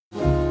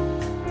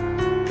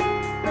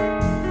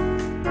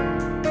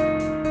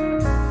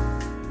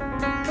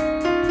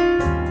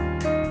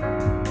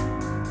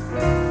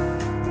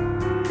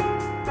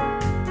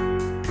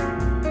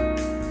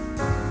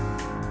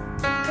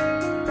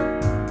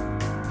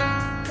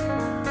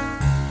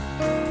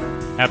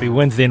Happy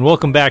Wednesday and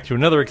welcome back to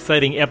another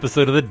exciting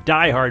episode of the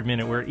Die Hard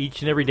Minute, where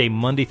each and every day,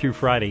 Monday through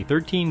Friday,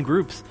 13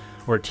 groups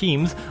or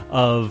teams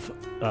of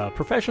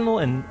professional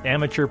and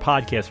amateur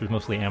podcasters,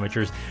 mostly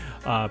amateurs,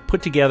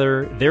 put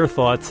together their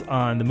thoughts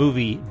on the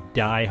movie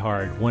Die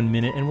Hard, 1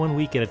 minute and 1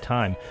 week at a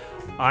time.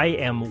 I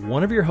am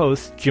one of your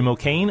hosts, Jim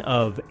O'Kane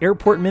of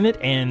Airport Minute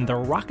and the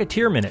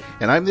Rocketeer Minute.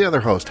 And I'm the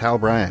other host, Hal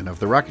Bryan of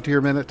the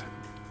Rocketeer Minute.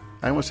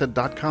 I almost said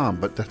 .com,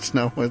 but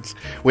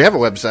we have a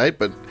website,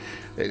 but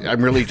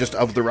I'm really just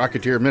of the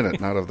Rocketeer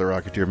Minute, not of the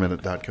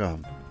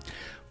RocketeerMinute.com.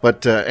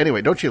 But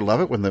anyway, don't you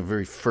love it when the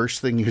very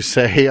first thing you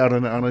say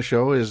on a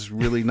show is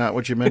really not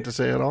what you meant to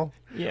say at all?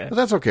 Yeah. But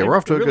that's okay. We're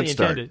off to a good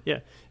start. Yeah.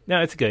 No,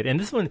 it's good. And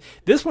this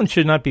one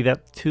should not be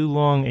that too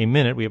long a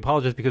minute. We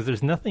apologize because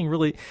there's nothing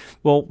really.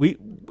 Well,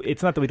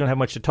 it's not that we don't have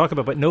much to talk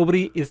about, but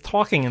nobody is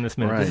talking in this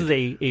minute. Right. This is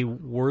a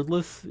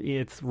wordless.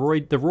 It's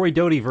the Roy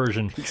Doty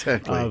version.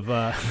 Exactly. Of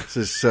this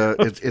is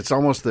it's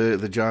almost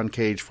the John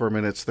Cage 4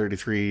 minutes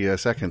 33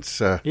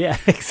 seconds. Yeah.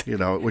 Exactly. You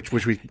know, which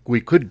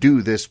we could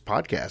do this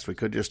podcast. We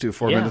could just do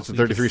 4 minutes and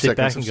 33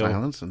 seconds of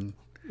silence, and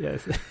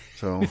yes.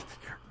 So.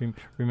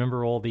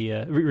 Remember all the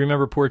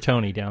remember poor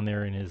Tony down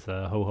there in his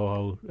ho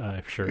ho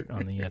ho shirt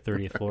on the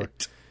 30th floor.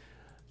 Right.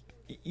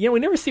 Yeah, we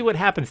never see what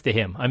happens to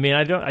him. I mean,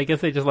 I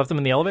guess they just left him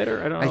in the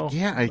elevator. I don't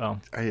know.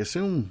 I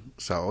assume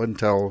so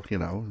until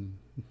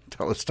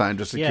it's time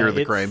to secure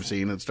the crime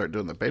scene and start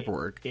doing the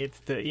paperwork. It's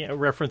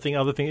referencing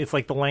other things. It's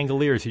like the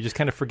Langoliers. You just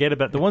kind of forget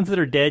about the ones that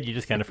are dead. You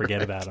just kind of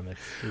forget about them. It's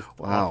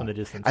off in the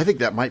distance. I think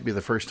that might be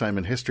the first time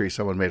in history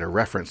someone made a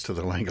reference to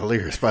the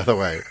Langoliers. By the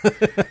way,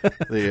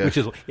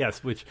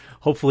 which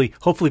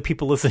hopefully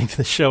people listening to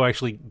the show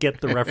actually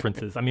get the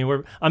references. I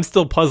mean, I'm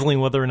still puzzling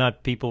whether or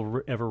not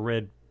people ever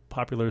read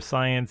Popular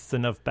Science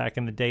enough back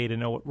in the day to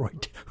know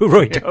who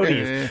Roy Doty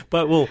is.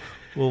 But we'll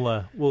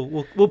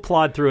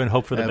plod through and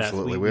hope for the best.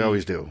 Absolutely, we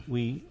always do.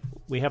 We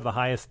have the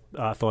highest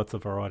thoughts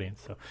of our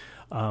audience. So,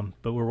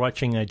 but we're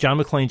watching John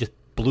McClane just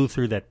blew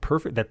through that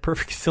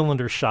perfect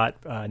cylinder shot,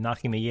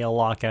 knocking the Yale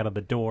lock out of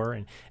the door,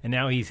 and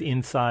now he's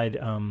inside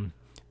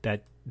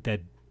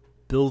that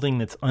building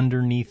that's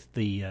underneath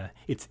the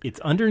it's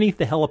underneath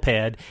the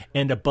helipad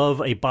and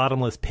above a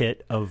bottomless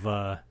pit of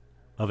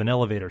an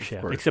elevator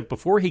shaft. Except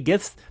before he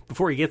gets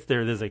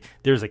there,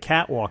 there's a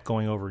catwalk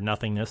going over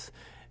nothingness,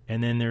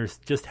 and then there's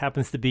just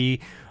happens to be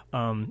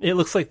it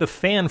looks like the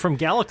fan from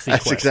Galaxy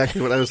Quest. That's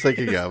exactly what I was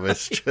thinking of.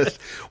 It's just,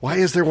 why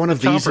is there one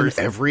of these in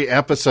every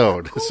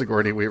episode?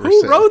 Sigourney Weaver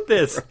said. Who wrote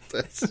this?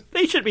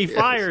 They should be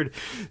fired.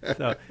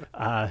 So,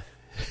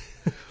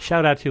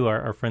 shout out to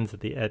our friends at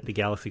the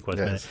Galaxy Quest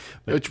Minute,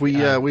 which we've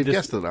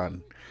guested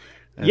on.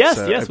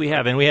 Yes, we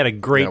have, and we had a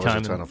great time. It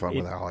was a ton of fun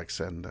with Alex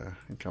and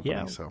company.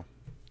 Yeah. So.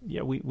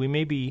 Yeah, we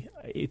may be.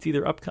 It's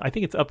either I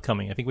think it's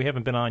upcoming. I think we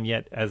haven't been on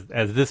yet as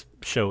this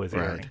show is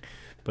airing. Right.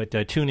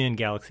 But tune in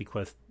Galaxy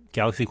Quest,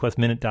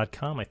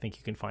 GalaxyQuestMinute.com. I think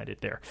you can find it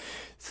there.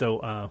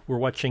 So we're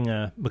watching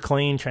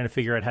McClane trying to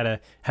figure out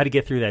how to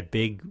get through that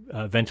big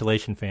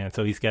ventilation fan.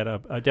 So he's got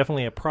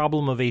definitely a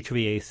problem of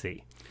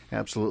HVAC.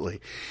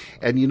 Absolutely,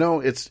 and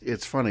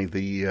it's funny.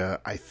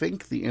 I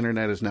think the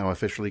internet is now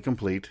officially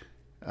complete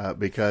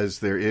because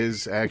there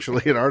is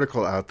actually an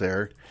article out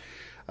there.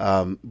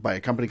 By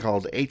a company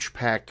called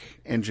HPAC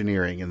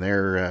Engineering, and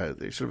they're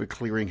sort of a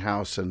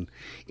clearinghouse and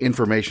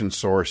information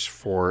source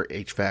for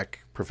HVAC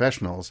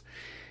professionals.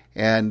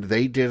 And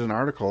they did an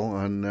article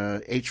on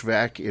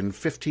HVAC in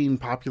 15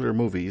 popular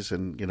movies,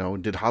 and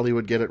did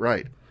Hollywood get it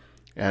right?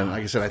 And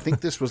like I said, I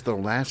think this was the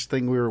last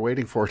thing we were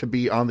waiting for to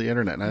be on the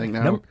internet. And I think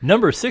now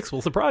number 6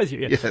 will surprise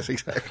you. Yes,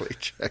 exactly.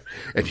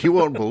 And you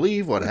won't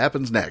believe what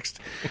happens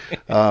next.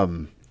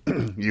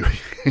 You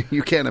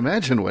can't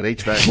imagine what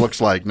HVAC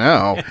looks like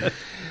now.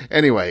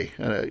 Anyway,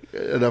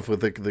 enough with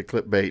the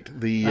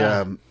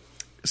clickbait.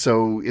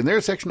 So in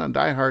their section on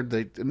Die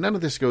Hard, none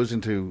of this goes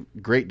into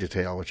great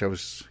detail, which I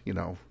was,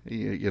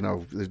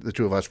 the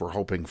two of us were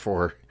hoping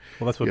for.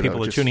 Well, that's what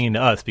people are tuning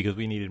into us because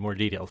we needed more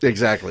details.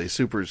 Exactly,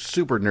 super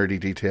super nerdy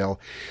detail.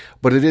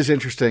 But it is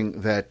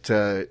interesting that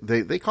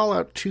they call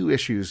out two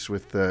issues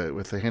with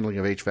the handling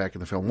of HVAC in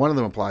the film. One of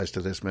them applies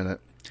to this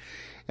minute.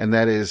 And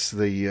that is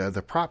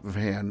the prop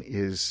van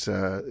is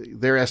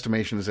their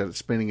estimation is that it's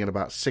spinning at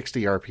about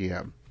 60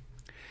 RPM,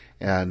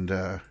 and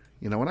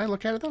when I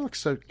look at it, that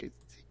looks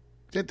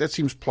that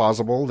seems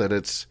plausible that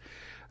it's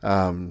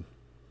that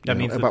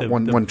means about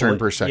one turn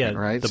per second,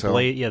 right?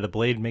 The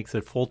blade makes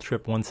a full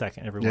trip 1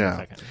 second every 1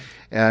 second,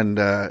 and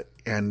to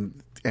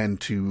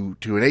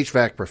an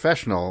HVAC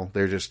professional,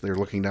 they're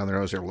looking down their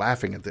nose, they're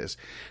laughing at this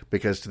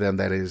because to them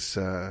that is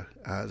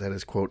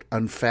quote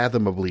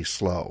unfathomably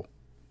slow.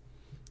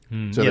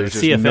 So the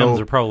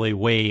CFMs are probably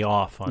way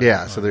off.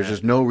 So there's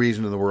just no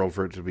reason in the world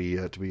for it to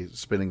be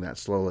spinning that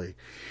slowly.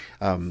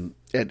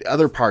 At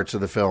other parts of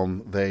the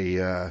film,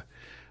 they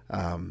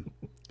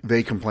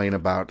complain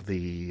about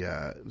the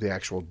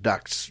actual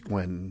ducts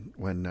when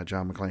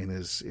John McClane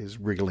is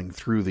wriggling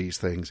through these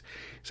things,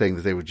 saying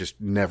that they would just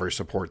never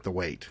support the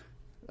weight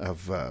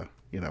of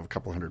a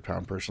couple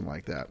 100-pound person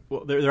like that.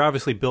 Well, they're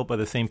obviously built by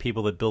the same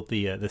people that built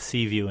the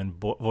Seaview and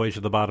Voyage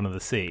to the Bottom of the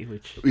Sea,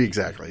 which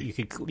exactly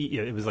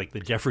it was like the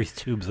Jeffries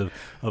tubes of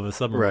a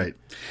submarine. Right.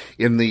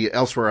 In the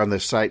elsewhere on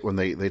this site, when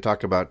they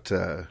talk about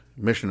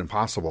Mission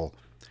Impossible,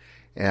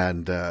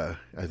 and I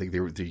think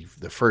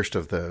the first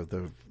of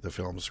the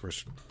films,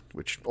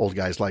 which old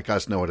guys like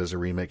us know it as a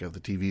remake of the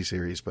TV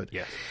series, but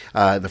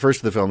the first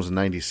of the films in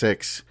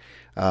 '96.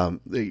 I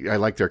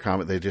like their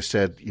comment. They just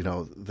said,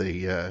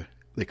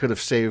 they could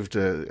have saved.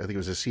 I think it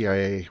was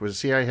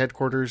CIA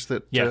headquarters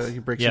that he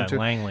breaks into.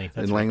 Langley.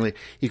 In Langley,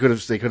 they could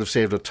have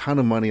saved a ton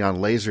of money on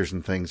lasers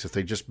and things if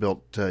they just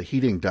built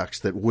heating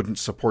ducts that wouldn't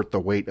support the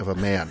weight of a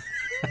man.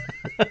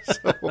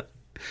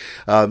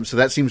 So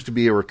that seems to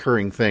be a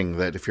recurring thing.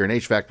 That if you're an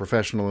HVAC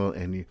professional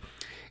and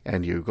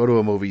you go to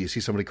a movie, you see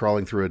somebody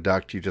crawling through a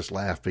duct, you just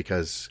laugh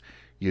because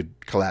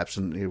you'd collapse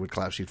and it would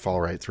collapse. You'd fall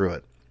right through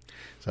it.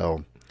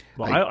 So.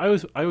 Well, I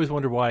always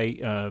wonder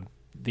why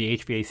the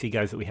HVAC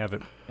guys that we have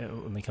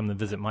when they come to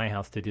visit my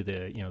house to do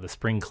the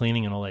spring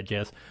cleaning and all that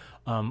jazz,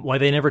 why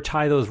they never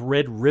tie those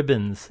red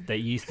ribbons that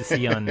you used to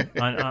see on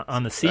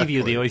the Seaview.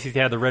 Exactly. They always used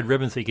to have the red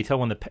ribbons so you could tell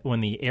when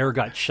the air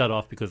got shut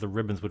off because the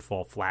ribbons would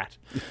fall flat.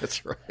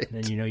 That's right.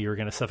 And then you were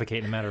going to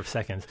suffocate in a matter of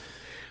seconds.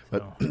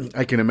 But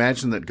I can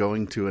imagine that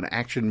going to an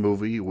action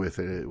movie with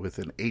an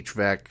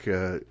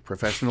HVAC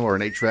professional or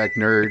an HVAC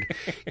nerd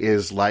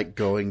is like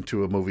going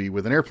to a movie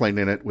with an airplane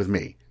in it with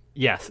me.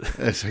 Yes.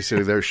 As I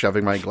sit there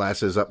shoving my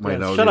glasses up my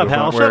nose. Shut up,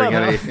 Hal. Shut up,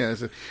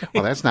 Hal.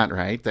 Well, that's not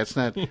right. That's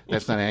not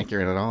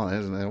accurate at all.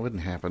 That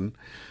wouldn't happen.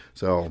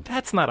 So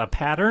that's not a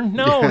pattern.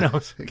 No.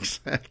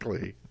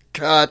 Exactly.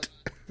 Cut.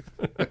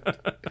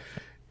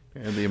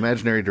 And the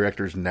imaginary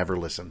directors never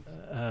listen.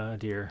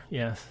 Dear.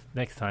 Yes.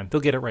 Next time. They'll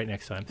get it right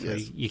next time. So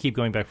you keep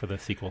going back for the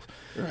sequels.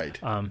 Right.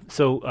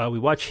 So we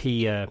watch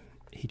he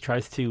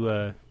tries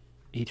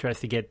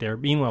to get there.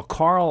 Meanwhile,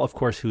 Carl, of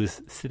course,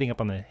 who's sitting up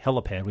on the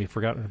helipad, we've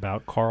forgotten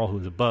about Carl,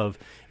 who's above,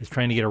 is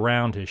trying to get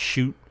around to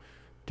shoot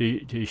at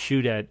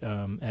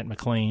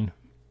McClane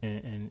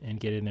and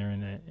get in there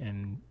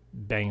and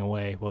bang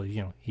away. Well,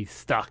 he's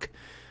stuck.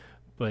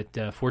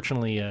 But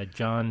fortunately,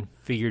 John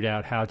figured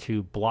out how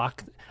to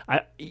block.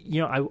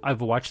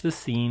 I've watched this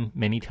scene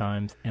many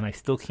times, and I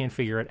still can't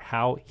figure out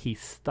how he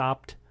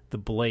stopped the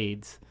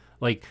blades.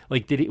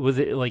 Was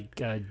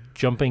it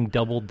jumping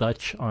double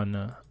Dutch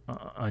on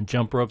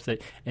jump ropes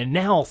and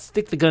now I'll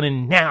stick the gun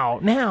in now.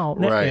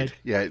 Right.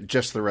 Yeah,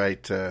 just the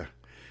right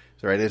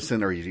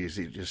instant, or you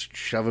just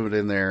shove it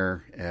in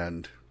there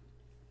and.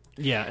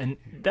 Yeah, and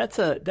that's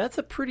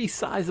a pretty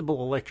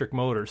sizable electric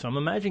motor. So I'm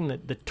imagining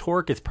that the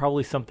torque is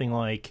probably something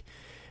like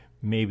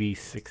maybe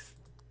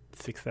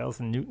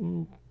 6,000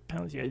 Newton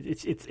pounds. Yeah,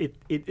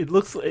 it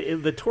looks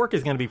the torque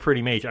is going to be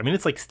pretty major. I mean,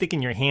 it's like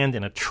sticking your hand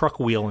in a truck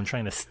wheel and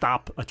trying to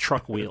stop a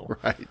truck wheel.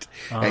 Right.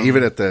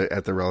 Even at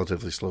the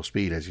relatively slow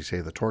speed, as you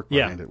say, the torque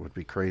behind it would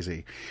be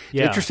crazy.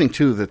 It's interesting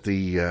too that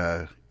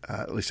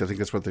at least I think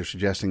that's what they're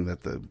suggesting,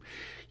 that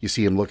you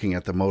see him looking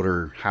at the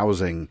motor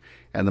housing,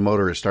 and the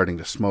motor is starting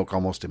to smoke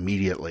almost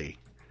immediately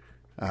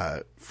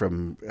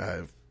from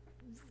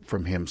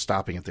him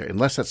stopping it there,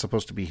 unless that's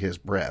supposed to be his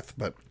breath.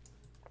 But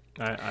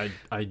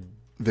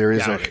there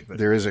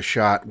is a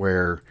shot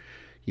where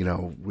he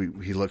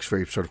looks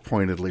very sort of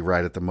pointedly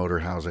right at the motor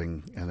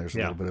housing, and there's a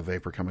little bit of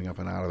vapor coming up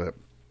and out of it.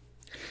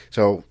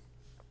 So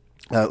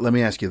let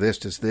me ask you this: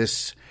 does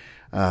this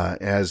at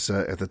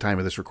the time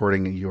of this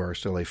recording, you are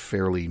still a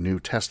fairly new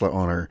Tesla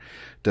owner.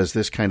 Does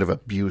this kind of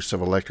abuse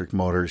of electric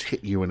motors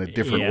hit you in a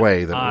different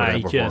way than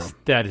it would have before?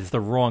 That is the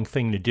wrong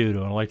thing to do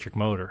to an electric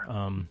motor.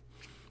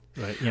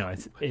 But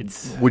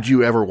it's. Would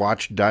you ever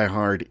watch Die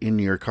Hard in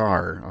your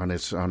car on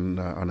its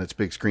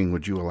big screen?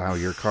 Would you allow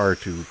your car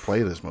to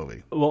play this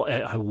movie? Well,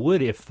 I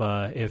would if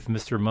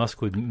Mr.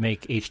 Musk would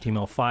make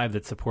HTML5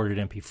 that supported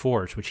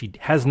MP4s, which he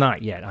has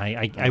not yet.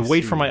 I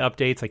wait for my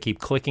updates. I keep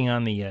clicking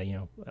on the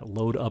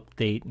load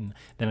update, and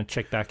then I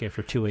check back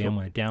after 2 a.m.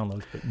 when it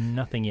downloads, but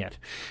nothing yet.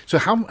 So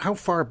how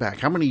far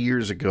back? How many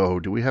years ago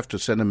do we have to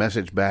send a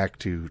message back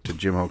to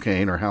Jim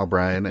O'Kane or Hal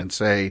Bryan and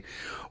say,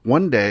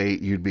 one day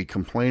you'd be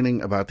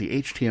complaining about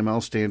the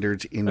HTML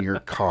standards in your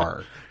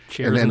car?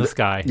 Cheers in the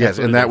sky. Yes,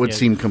 and that would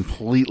seem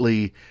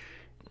completely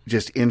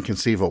just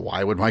inconceivable.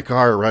 Why would my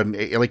car run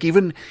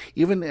even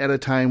at a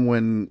time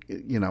when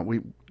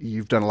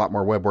you've done a lot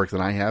more web work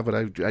than I have, but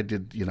I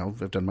did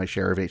I've done my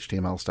share of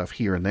HTML stuff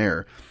here and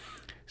there.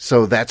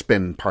 So that's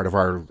been part of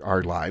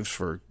our lives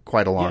for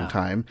quite a long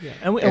time. Yeah.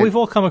 And we've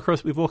all come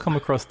across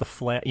the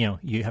Flash.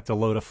 You have to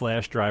load a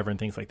Flash driver and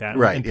things like that.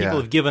 Right. And people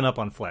have given up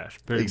on Flash.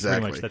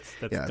 Exactly. Pretty much.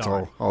 That's it's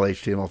all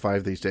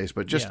HTML5 these days.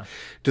 But just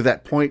to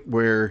that point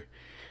where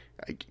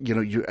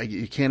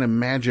you can't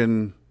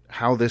imagine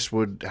how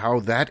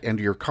that and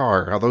your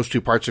car, how those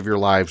two parts of your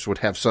lives would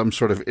have some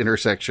sort of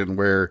intersection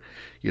where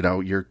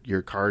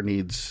your car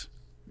needs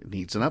an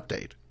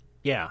update.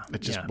 Yeah.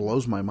 It just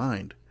blows my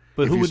mind.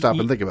 But if you stop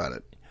and think about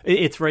it.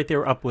 It's right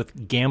there up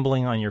with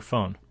gambling on your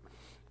phone.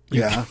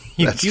 Yeah,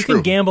 that's you true.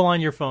 can gamble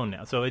on your phone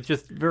now, so it's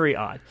just very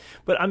odd.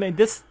 But I mean,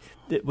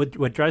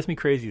 what drives me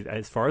crazy is,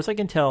 as far as I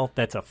can tell,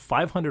 that's a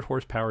 500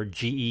 horsepower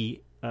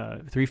GE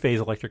 3-phase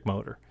electric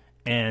motor,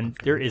 and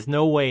there is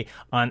no way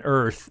on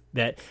earth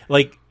that,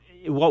 like,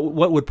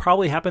 what would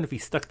probably happen if he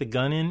stuck the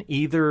gun in,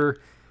 either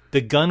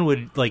the gun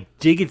would like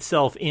dig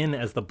itself in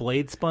as the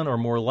blade spun, or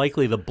more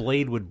likely the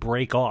blade would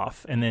break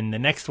off and then the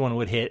next one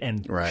would hit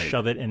and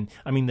shove it. And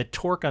I mean, the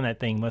torque on that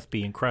thing must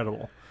be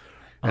incredible.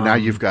 And now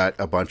you've got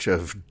a bunch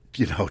of,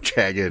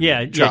 jagged,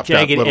 jagged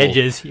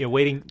edges.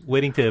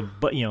 Waiting to,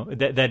 but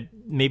that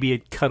maybe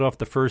it cut off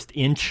the first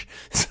inch.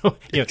 So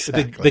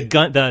exactly. the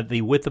gun,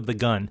 the width of the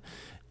gun,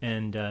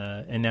 and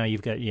now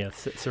you've got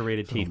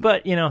serrated teeth.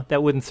 But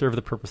that wouldn't serve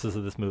the purposes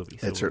of this movie.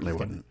 So it certainly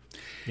wouldn't.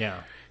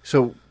 Yeah.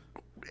 So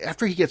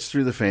after he gets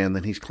through the fan,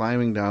 then he's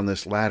climbing down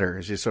this ladder.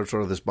 It's just sort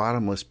of this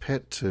bottomless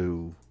pit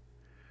to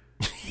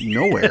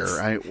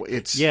nowhere.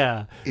 It's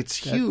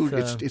huge.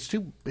 It's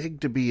too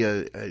big to be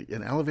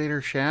an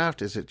elevator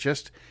shaft. Is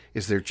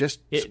there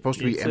just supposed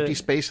to be empty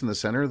space in the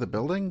center of the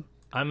building?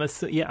 I'm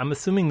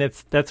assuming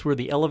that's where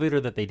the elevator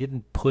that they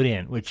didn't put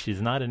in, which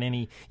is not in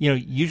any.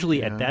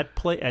 Usually at that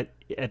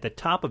at the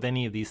top of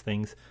any of these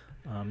things.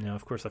 Now,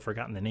 of course, I've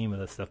forgotten the name of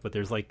this stuff, but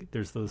there's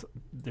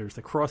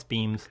the cross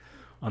beams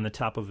on the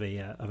top of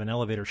an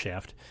elevator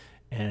shaft.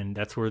 And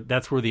that's where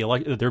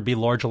there'd be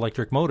large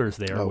electric motors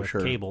there with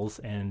cables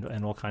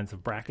and all kinds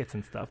of brackets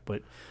and stuff.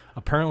 But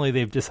apparently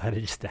they've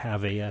decided just to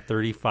have a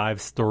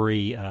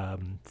 35-story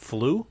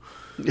flue.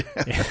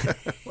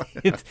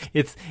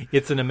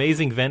 It's an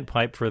amazing vent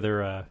pipe for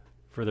their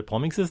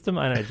plumbing system,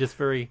 and it's just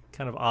very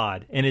kind of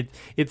odd. And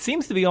it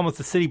seems to be almost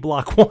a city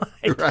block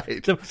wide.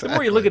 Right. The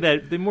more you look at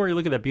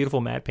that beautiful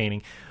matte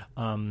painting,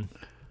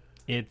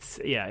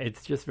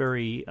 it's just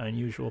very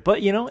unusual.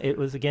 But it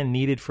was again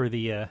needed for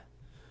the.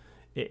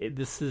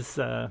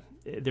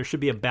 There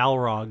should be a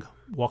Balrog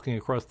walking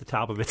across the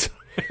top of it.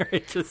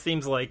 It just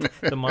seems like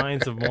the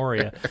mines of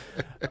Moria.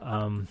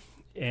 But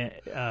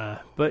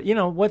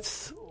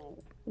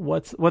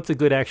what's a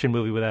good action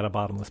movie without a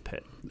bottomless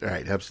pit?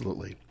 Right,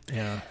 absolutely.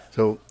 Yeah.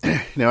 So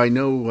now I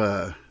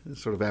know,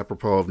 sort of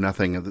apropos of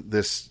nothing,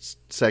 this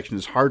section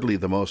is hardly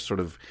the most sort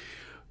of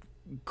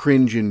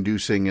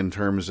cringe-inducing in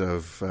terms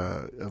of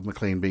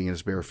McClane being in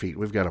his bare feet.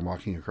 We've got him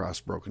walking across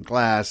broken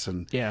glass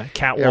and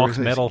catwalks,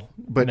 metal,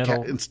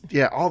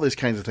 all these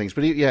kinds of things.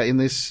 But in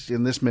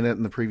this minute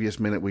and the previous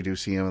minute, we do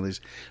see him on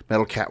these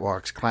metal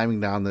catwalks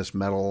climbing down this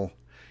metal,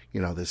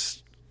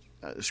 this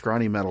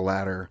scrawny metal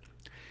ladder.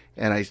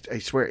 And I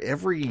swear,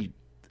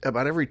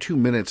 about every 2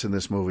 minutes in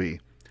this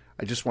movie,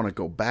 I just want to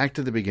go back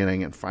to the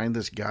beginning and find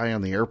this guy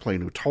on the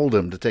airplane who told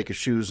him to take his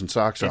shoes and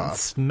socks off.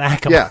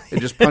 Smack him. Yeah,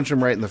 and just punch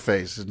him right in the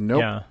face.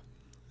 Nope. Yeah.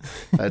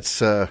 That's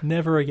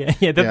never again.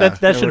 Yeah,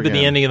 that should have been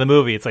the ending of the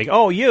movie. It's like,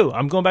 oh,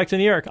 I'm going back to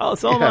New York. Oh,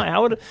 so am I.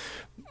 How would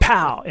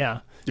pow?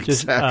 Yeah.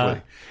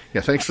 Exactly.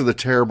 Thanks for the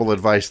terrible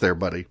advice there,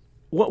 buddy.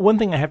 One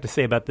thing I have to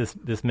say about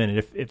this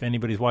minute, if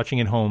anybody's watching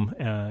at home,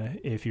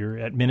 if you're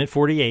at minute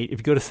 48, if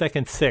you go to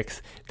second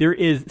 6, there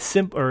is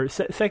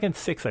second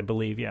 6, I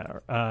believe.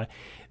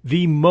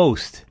 The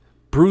most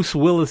Bruce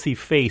Willis-y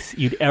face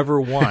you'd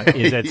ever want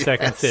is at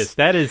second 6.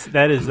 That is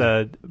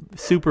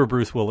super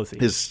Bruce Willis-y.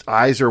 His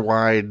eyes are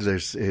wide.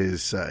 There's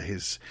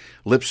his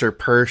lips are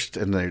pursed,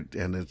 and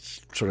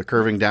it's sort of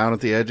curving down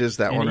at the edges.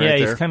 That one right there.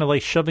 Yeah, he's kind of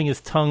like shoving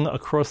his tongue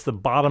across the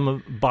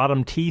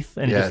bottom teeth,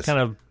 and just kind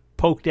of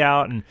poked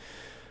out, and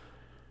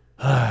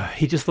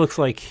he just looks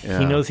like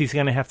he knows he's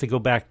going to have to go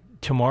back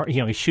tomorrow.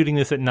 He's shooting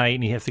this at night,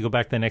 and he has to go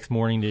back the next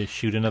morning to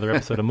shoot another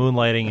episode of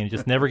Moonlighting, and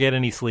just never get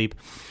any sleep.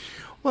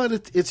 Well,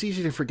 it's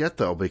easy to forget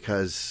though,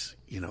 because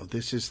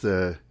this is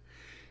the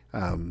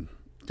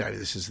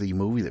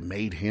movie that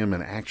made him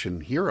an action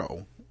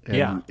hero.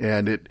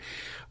 It's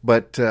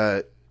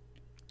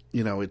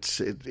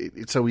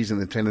so easy in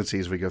the tendency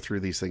as we go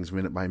through these things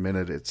minute by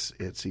minute.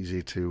 It's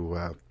easy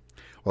to.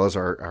 Well, as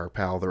our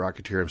pal, the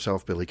Rocketeer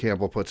himself, Billy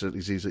Campbell, puts it,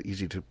 it's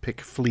easy to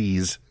pick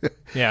fleas.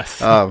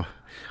 Yes.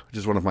 Which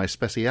is one of my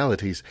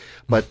specialities.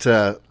 But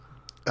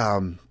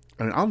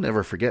I'll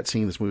never forget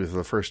seeing this movie for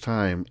the first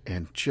time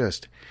and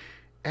just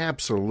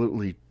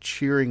absolutely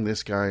cheering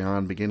this guy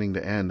on beginning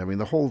to end. I mean,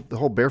 the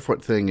whole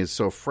barefoot thing is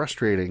so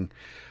frustrating,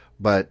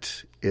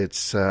 but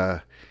it's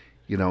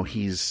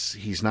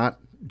he's not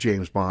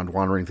James Bond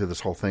wandering through this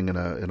whole thing in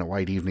a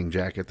white evening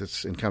jacket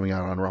and coming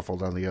out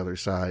unruffled on the other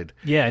side.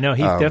 Yeah, no,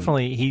 he's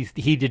definitely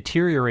he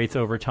deteriorates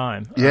over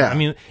time. Yeah, I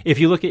mean, if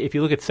you look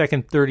at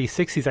second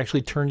 36, he's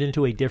actually turned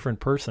into a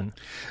different person.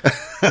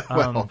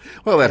 Well,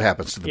 that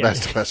happens to the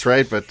best of us,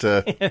 right? But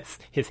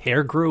his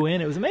hair grew in;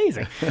 it was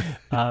amazing.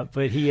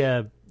 But he,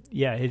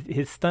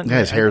 his stunt. Yeah,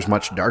 his hair is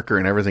much darker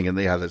and everything, and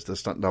there's the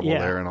stunt double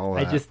there and all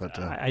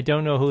that. I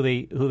don't know who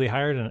they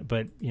hired in it,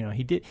 but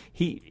he did.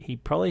 He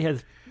probably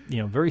has.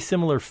 Very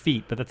similar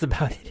feet, but that's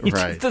about it.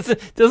 It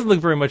just doesn't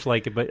look very much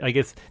like it. But I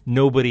guess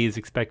nobody is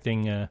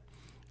expecting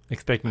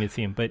expecting to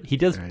see him. But he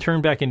does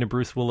turn back into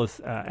Bruce Willis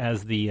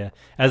as the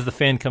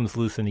fan comes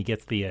loose and he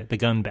gets the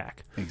gun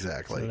back.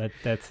 Exactly.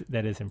 So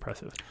that is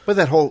impressive. But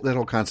that whole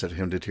concept of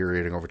him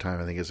deteriorating over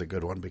time, I think, is a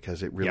good one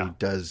because it really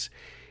does.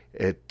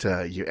 It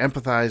you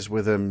empathize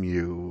with him.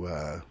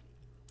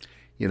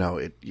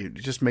 It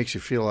just makes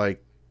you feel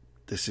like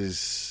this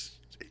is.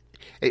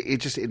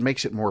 It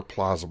makes it more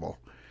plausible.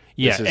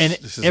 Yeah,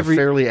 this is a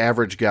fairly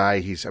average guy.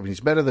 He's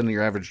better than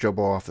your average Joe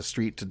Blow off the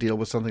street to deal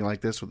with something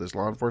like this with his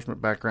law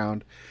enforcement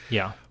background.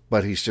 Yeah,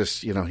 but he's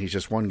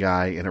just one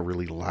guy in a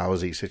really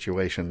lousy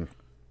situation,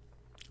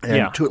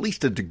 and to at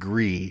least a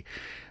degree,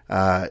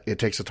 it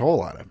takes a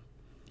toll on him.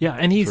 Yeah,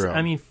 and he's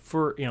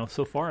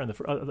so far in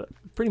the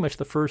pretty much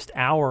the first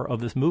hour of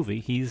this movie,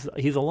 he's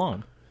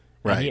alone.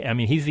 Right.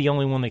 He's the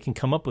only one that can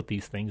come up with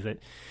these things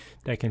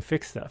that can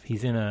fix stuff.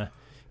 He's in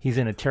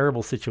a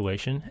terrible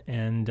situation,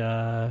 and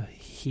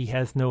he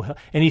has no help.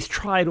 And he's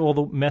tried all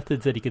the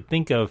methods that he could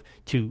think of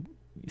to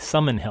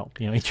summon help.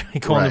 He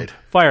tried calling the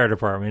fire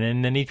department,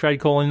 and then he tried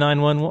calling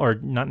 911, or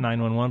not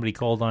 911, but he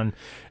called on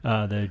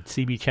the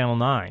CB Channel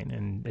 9,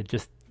 and it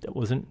just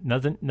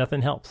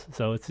nothing helps.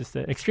 So it's just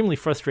an extremely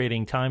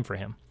frustrating time for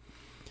him.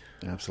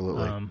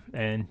 Absolutely.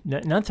 And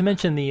not to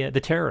mention the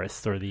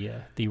terrorists or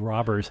the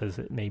robbers, as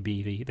it may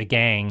be, the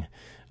gang.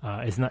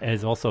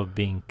 Is also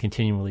being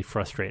continually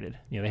frustrated.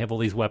 They have all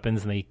these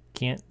weapons and they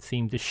can't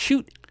seem to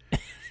shoot.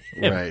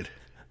 Right.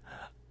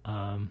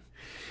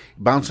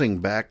 Bouncing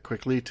back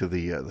quickly to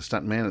the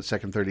stunt man at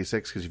Second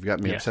 36, because you've got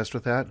me obsessed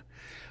with that.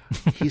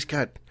 He's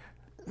got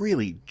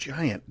really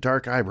giant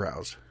dark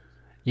eyebrows.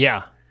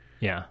 Yeah.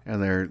 Yeah.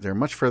 And they're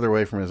much further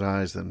away from his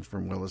eyes than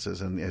from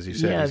Willis's. And as you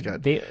said, he's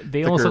got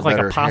they almost look like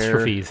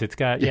apostrophes. Hair. It's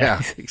got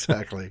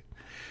exactly.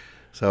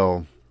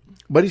 So.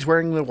 But he's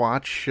wearing the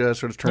watch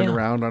sort of turned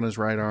around on his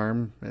right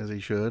arm, as he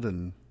should,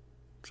 and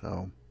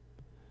so.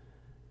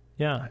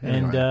 Yeah,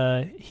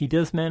 anyway. And he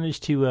does manage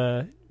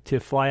to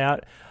fly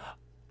out.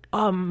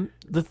 I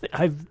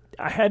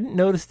hadn't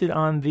noticed it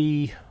on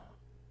the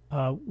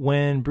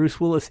when Bruce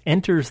Willis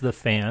enters the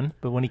fan,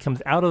 but when he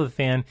comes out of the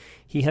fan,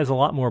 he has a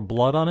lot more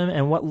blood on him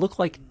and what look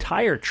like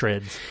tire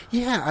treads.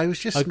 Yeah, I was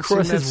just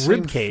across his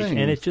rib cage,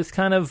 and it's just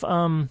kind of.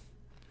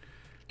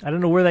 I don't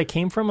know where that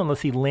came from,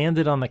 unless he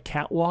landed on the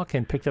catwalk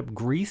and picked up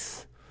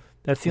grease.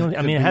 That's the only.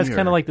 I mean, it has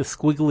kind of like the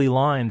squiggly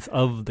lines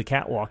of the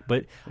catwalk,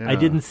 but I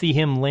didn't see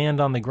him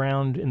land on the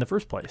ground in the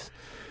first place.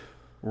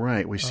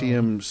 Right. We see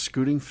him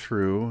scooting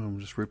through. I'm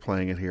just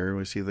replaying it here.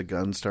 We see the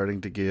gun starting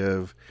to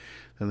give,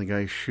 then the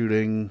guy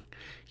shooting.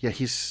 Yeah,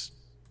 you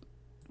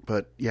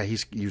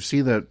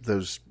see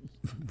those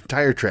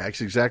tire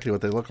tracks, exactly what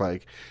they look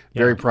like,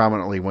 very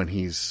prominently when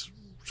he's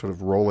sort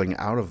of rolling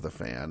out of the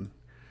fan.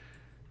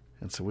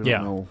 And so we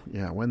don't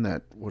know, when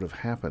that would have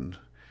happened.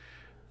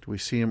 Do we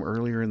see him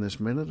earlier in this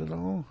minute at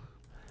all?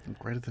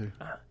 Right at the.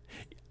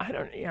 I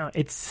don't.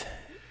 It's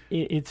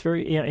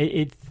very.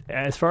 It's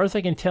as far as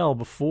I can tell.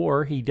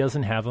 Before he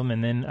doesn't have them,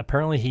 and then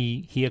apparently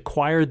he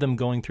acquired them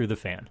going through the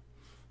fan.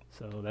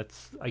 So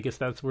I guess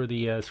that's where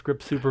the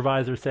script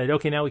supervisor said,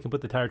 "Okay, now we can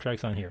put the tire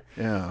tracks on here."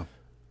 Yeah.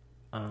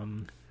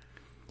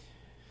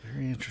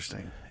 Very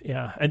interesting.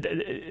 Yeah, and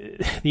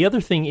the other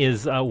thing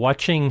is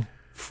watching.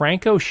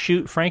 Franco is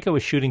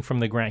shooting from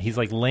the ground. He's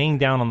like laying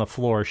down on the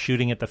floor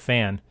shooting at the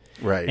fan.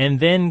 Right. And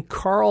then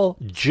Carl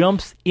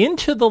jumps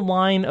into the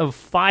line of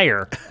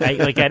fire,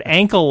 like at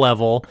ankle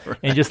level,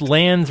 and just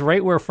lands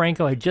right where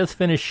Franco had just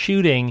finished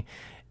shooting,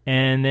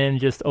 and then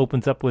just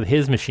opens up with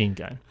his machine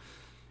gun.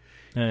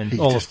 And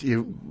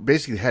you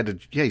basically had to.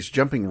 Yeah, he's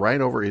jumping right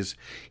over his.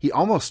 He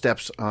almost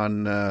steps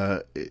on.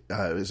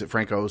 Is it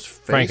Franco's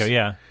face? Franco,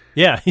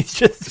 yeah. He's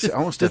just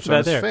almost steps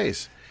on his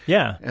face.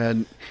 Yeah,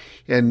 and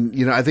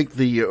I think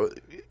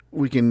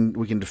we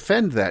can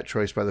defend that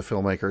choice by the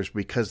filmmakers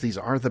because these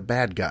are the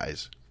bad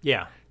guys.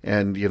 Yeah,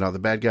 and the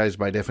bad guys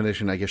by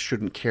definition, I guess,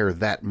 shouldn't care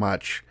that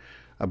much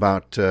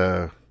about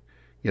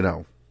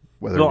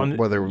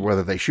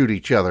whether they shoot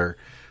each other,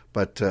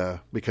 but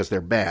because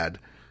they're bad.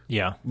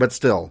 Yeah, but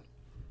still.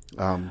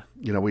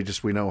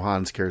 We know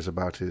Hans cares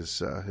about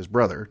his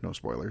brother. No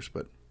spoilers,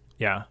 but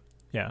yeah,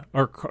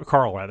 or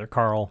Carl rather.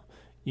 Carl,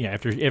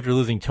 after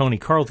losing Tony,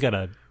 Carl's got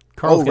a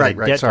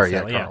right. Sorry,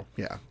 Carl.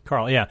 Yeah,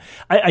 Carl. Yeah,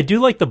 I do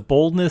like the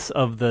boldness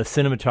of the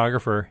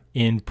cinematographer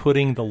in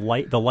putting the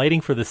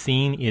lighting for the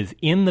scene is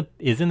in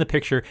the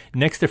picture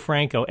next to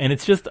Franco, and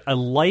it's just a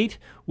light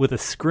with a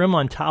scrim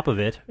on top of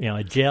it,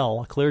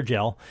 a clear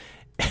gel.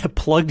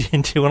 Plugged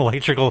into an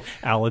electrical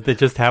outlet that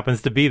just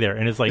happens to be there,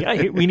 and it's like,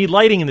 hey, we need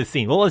lighting in the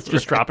scene. Well, let's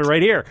just drop it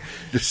right here.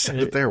 Just set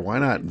it there. Why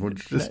not?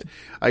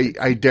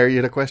 I dare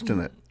you to question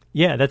it.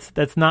 Yeah,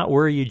 that's not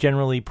where you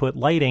generally put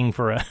lighting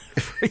for a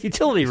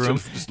utility room.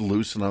 Just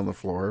loosen on the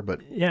floor,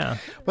 but yeah.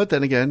 But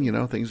then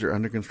again, things are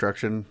under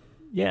construction.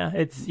 Yeah,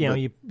 it's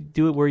you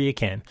do it where you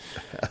can.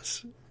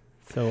 Yes.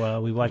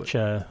 So we watch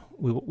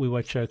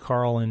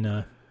Carl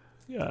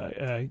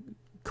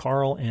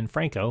and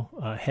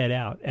Franco head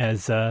out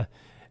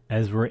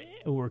as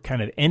we're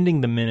kind of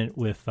ending the minute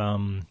with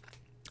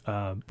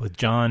with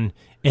John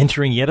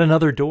entering yet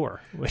another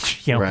door,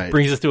 which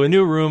brings us to a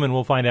new room, and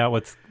we'll find out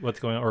what's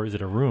going on. Or is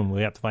it a room?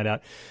 We have to find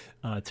out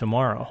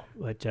tomorrow.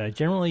 But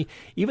generally,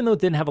 even though it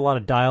didn't have a lot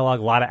of dialogue,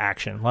 a lot of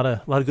action, a lot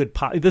of good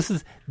pop. This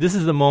is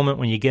the moment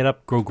when you get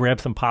up, go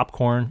grab some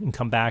popcorn, and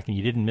come back, and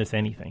you didn't miss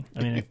anything.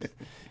 I mean,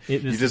 you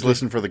just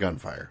listen for the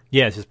gunfire.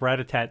 Yeah, it's just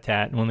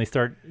rat-a-tat-tat. And when they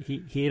start,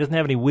 he doesn't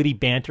have any witty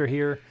banter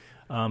here.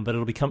 But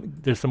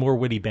there's some more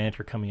witty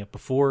banter coming up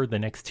before the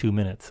next 2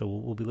 minutes. So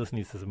we'll be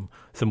listening to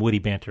some witty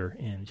banter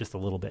in just a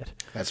little bit.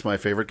 That's my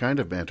favorite kind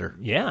of banter.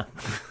 Yeah.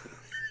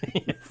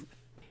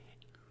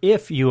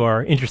 If you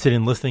are interested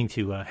in listening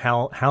to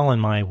Hal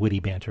and my witty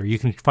banter, you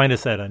can find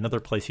us at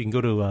another place. You can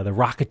go to the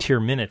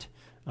Rocketeer Minute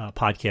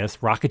podcast,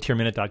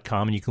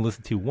 rocketeerminute.com, and you can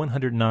listen to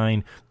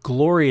 109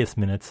 glorious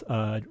minutes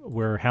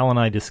where Hal and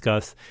I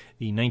discuss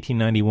the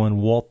 1991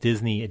 Walt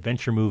Disney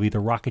adventure movie, The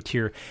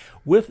Rocketeer,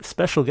 with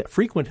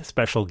frequent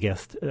special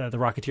guest, the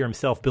Rocketeer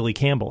himself, Billy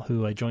Campbell,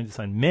 who joined us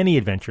on many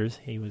adventures.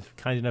 He was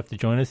kind enough to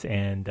join us,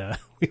 and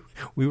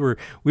we were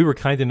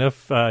kind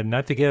enough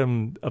not to get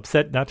him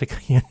upset, not to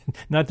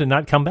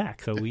come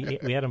back. So we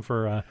had him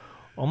for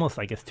almost,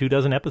 I guess,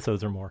 24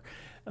 episodes or more.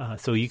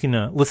 So you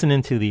can listen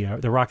into the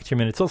Rocketeer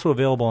Minute. It's also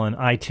available on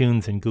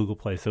iTunes and Google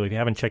Play. So if you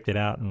haven't checked it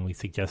out, and we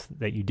suggest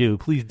that you do,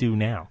 please do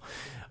now.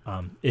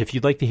 If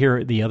you'd like to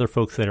hear the other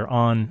folks that are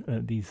on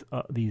these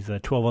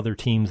 12 other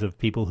teams of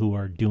people who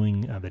are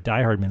doing the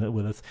Die Hard Minute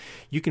with us,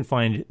 you can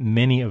find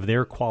many of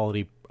their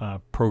quality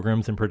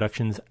programs and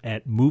productions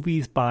at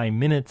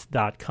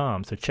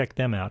moviesbyminutes.com. So check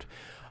them out.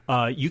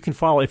 You can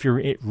follow, if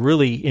you're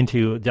really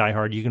into Die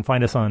Hard, you can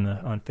find us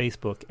on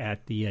Facebook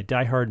at the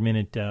Die Hard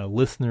Minute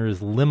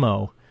Listeners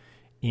Limo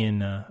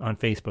on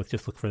Facebook.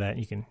 Just look for that.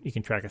 You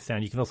can track us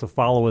down. You can also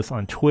follow us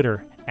on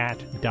Twitter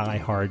at Die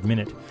Hard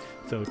Minute.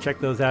 So check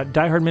those out.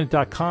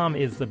 DieHardMinute.com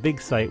is the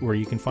big site where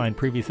you can find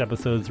previous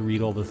episodes,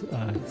 read all the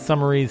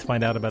summaries,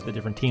 find out about the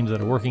different teams that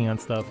are working on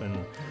stuff, and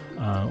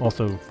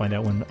also find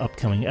out when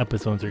upcoming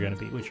episodes are going to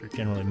be, which are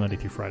generally Monday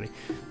through Friday.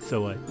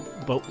 So,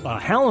 but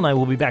Hal and I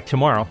will be back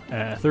tomorrow,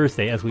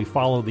 Thursday, as we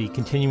follow the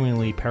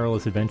continuingly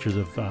perilous adventures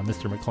of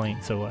Mr.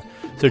 McClane.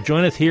 So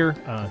join us here.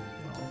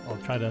 I'll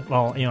try to,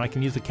 I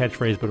can use the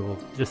catchphrase, but it will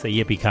just say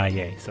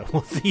yippee-ki-yay. So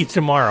we'll see you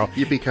tomorrow.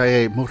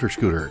 Yippee-ki-yay motor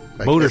scooter.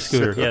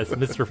 Scooter, yes,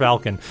 Mr.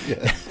 Falcon.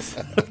 Yes.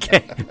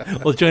 Okay.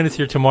 Well, join us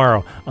here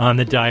tomorrow on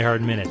the Die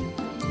Hard Minute.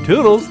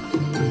 Toodles.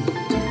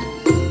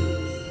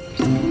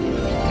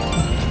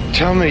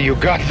 Tell me you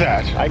got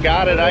that. I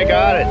got it.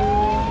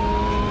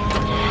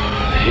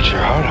 Hit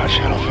your heart on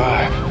Channel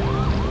 5.